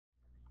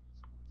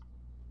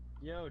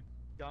Yo,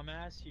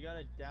 dumbass, you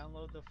gotta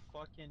download the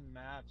fucking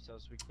maps,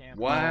 else we can't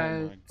What? play.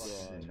 Oh my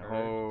Fucking god. turd.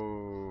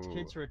 No. This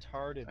kid's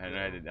retarded, I bro.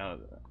 know I did not.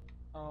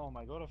 Oh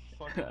my god, a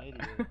fucking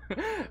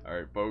idiot.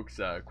 Alright, folks,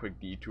 quick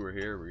detour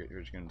here. We're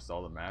just gonna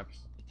install the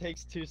maps. It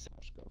takes 2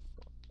 seconds.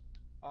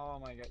 Oh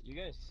my god, you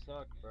guys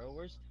suck, bro.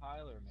 Where's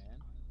Tyler, man?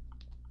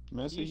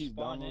 Messi, You he's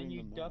spawn in, downloading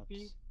you the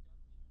duppy?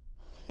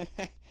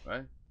 maps.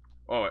 What?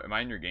 Oh, am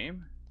I in your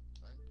game?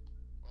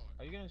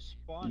 Are you gonna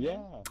spawn Yeah.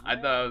 in? I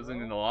thought I was bro.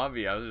 in the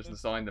lobby. I was just There's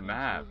installing the fucking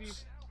 2v.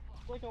 maps.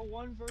 It's like a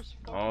 1 versus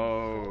fucking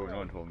Oh, 4. no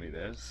one told me You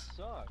guys this.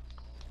 suck.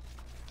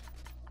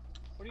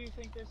 What do you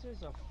think this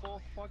is? A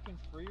full fucking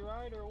free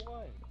ride or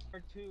what?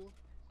 Or 2?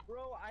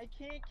 Bro, I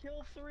can't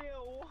kill 3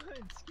 at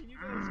once. Can you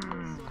guys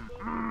kill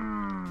somebody?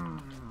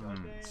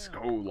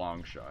 Goddamn. Go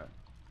long shot.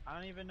 I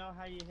don't even know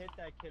how you hit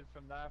that kid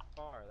from that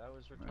far. That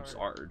was retarded.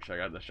 Sarge, I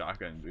got the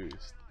shotgun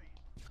boost.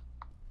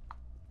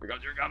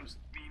 Here it comes.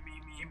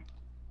 Meme.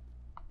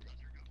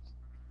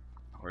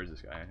 Where's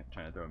this guy?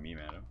 Trying to throw a meme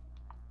at him.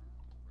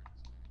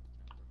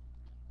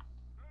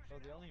 So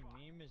the only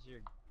meme is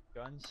your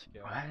gun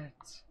skill.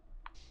 What?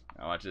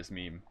 Now watch this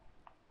meme.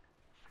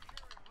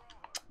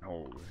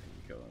 Oh,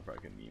 he killed him.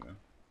 Probably couldn't meme him.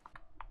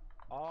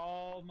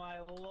 Oh my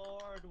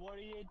lord, what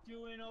are you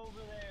doing over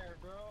there,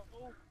 bro?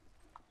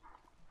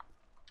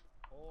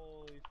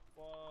 Holy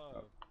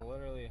fuck. Oh.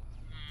 Literally.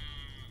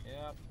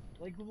 Yep.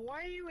 Like,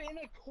 why are you in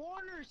a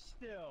corner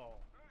still?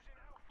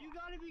 You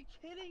gotta be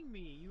kidding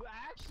me. You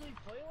actually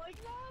play like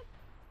that?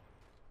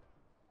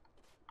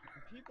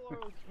 People are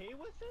okay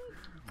with it?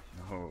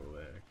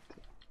 Holy.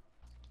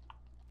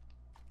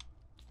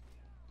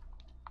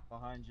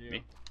 Behind you.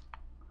 Me?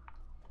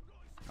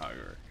 Oh,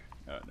 you're.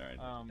 Oh, no,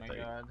 Oh my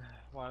god.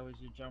 Why would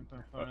you jump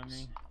in front of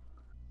me?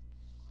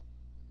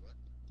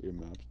 Your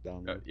map's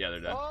downloaded. Oh, yeah, they're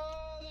done.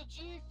 Oh, the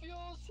G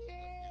Fuel's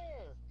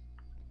here!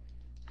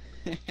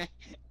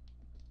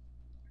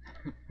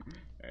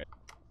 Alright.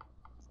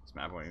 This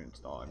map won't even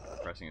install. I'm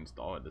pressing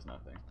install, it does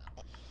nothing.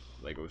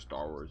 Lego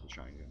Star Wars is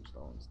trying to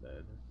install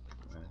instead.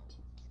 What?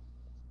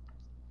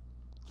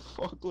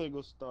 Fuck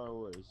Lego Star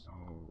Wars.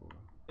 Oh.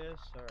 Yes,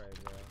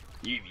 alright, bro.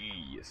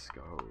 Yes,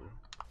 go.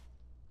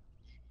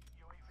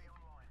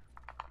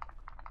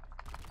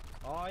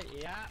 Oh,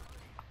 yeah.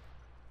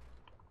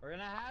 We're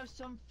gonna have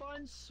some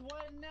fun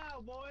sweating now,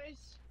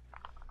 boys.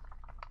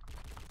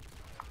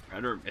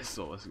 Predator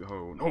missile, let's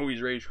go. No,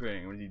 he's rage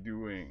quitting. What is he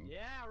doing?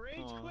 Yeah,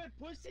 rage quit,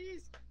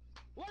 pussies.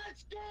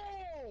 Let's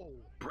go!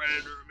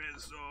 Predator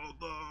missile,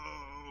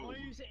 though. Wanna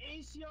use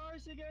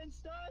ACRs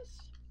against us?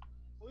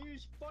 We'll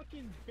use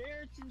fucking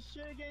Barretts and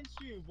shit against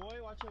you,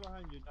 boy. Watch out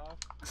behind you, dog.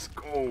 Let's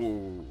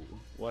go.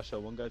 Watch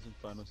out, one guy's in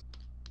finals.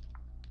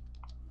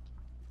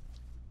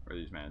 Are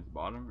these man at the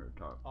bottom or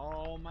top?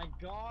 Oh my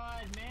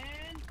god,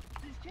 man!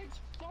 This kid's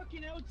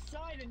fucking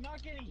outside and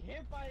not getting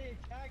hit by the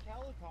attack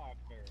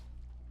helicopter.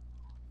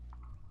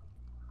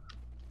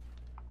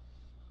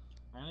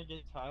 I'm gonna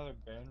get Tyler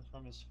banned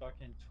from his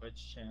fucking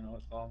Twitch channel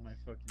with all my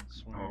fucking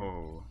swearing.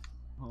 Oh.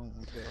 Oh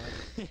my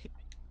god.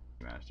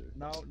 Master.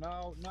 No,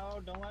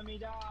 don't let me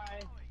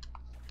die.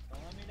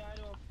 Don't let me die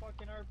to a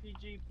fucking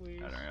RPG,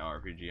 please. I don't know,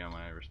 RPG on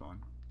when I respawn.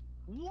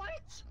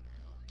 What?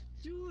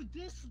 Dude,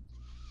 this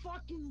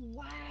fucking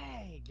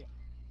lag.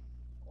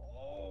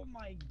 Oh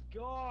my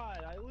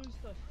god, I lose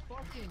the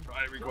fucking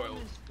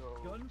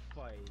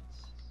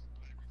gunfights.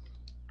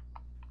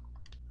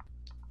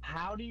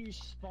 How do you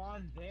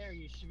spawn there?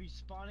 You should be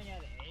spawning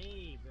at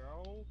A,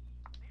 bro.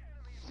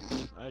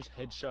 I just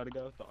headshot a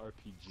guy with the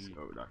RPG.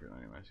 Oh, Dr.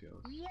 Learning my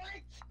skills.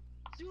 What?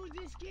 Dude,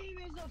 this game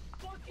is a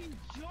fucking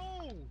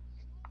joke.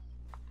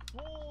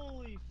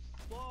 Holy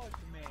fuck,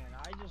 man.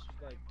 I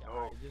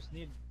just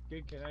need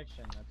good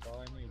connection. That's all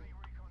I need.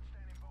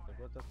 Like,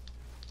 what the?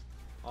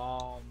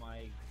 Oh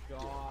my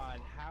god.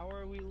 How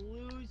are we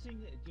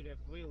losing? Dude, if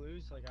we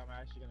lose, like, I'm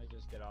actually gonna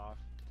just get off.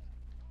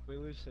 If we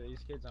lose to these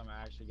kids, I'm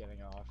actually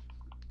getting off.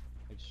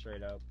 Like,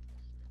 straight up.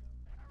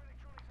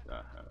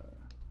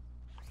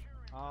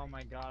 Oh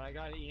my god, I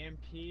got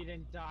EMP'd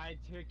and died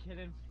to a kid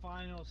in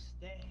final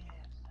stand.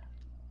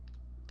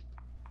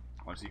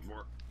 On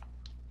C4.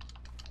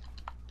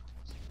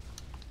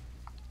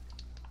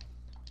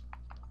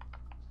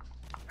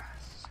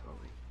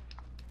 Slowly.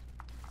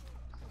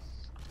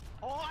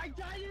 Oh, I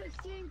died to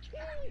the same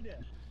kid!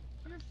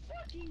 You're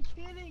fucking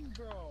kidding,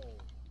 bro!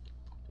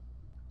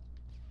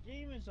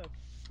 Game is a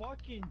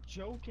fucking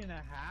joke and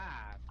a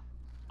half.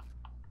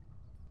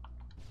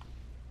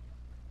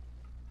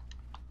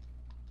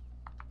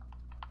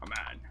 Oh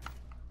man.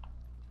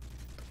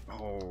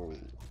 Oh.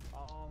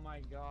 Oh my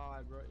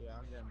god, bro. Yeah,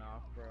 I'm getting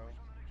off, bro.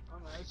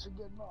 I'm actually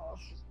getting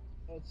off.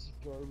 That's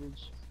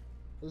garbage.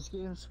 This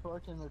game's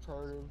fucking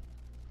retarded.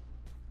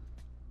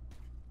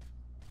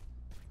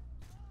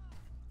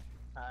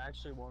 I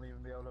actually won't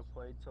even be able to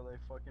play till they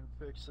fucking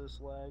fix this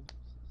lag.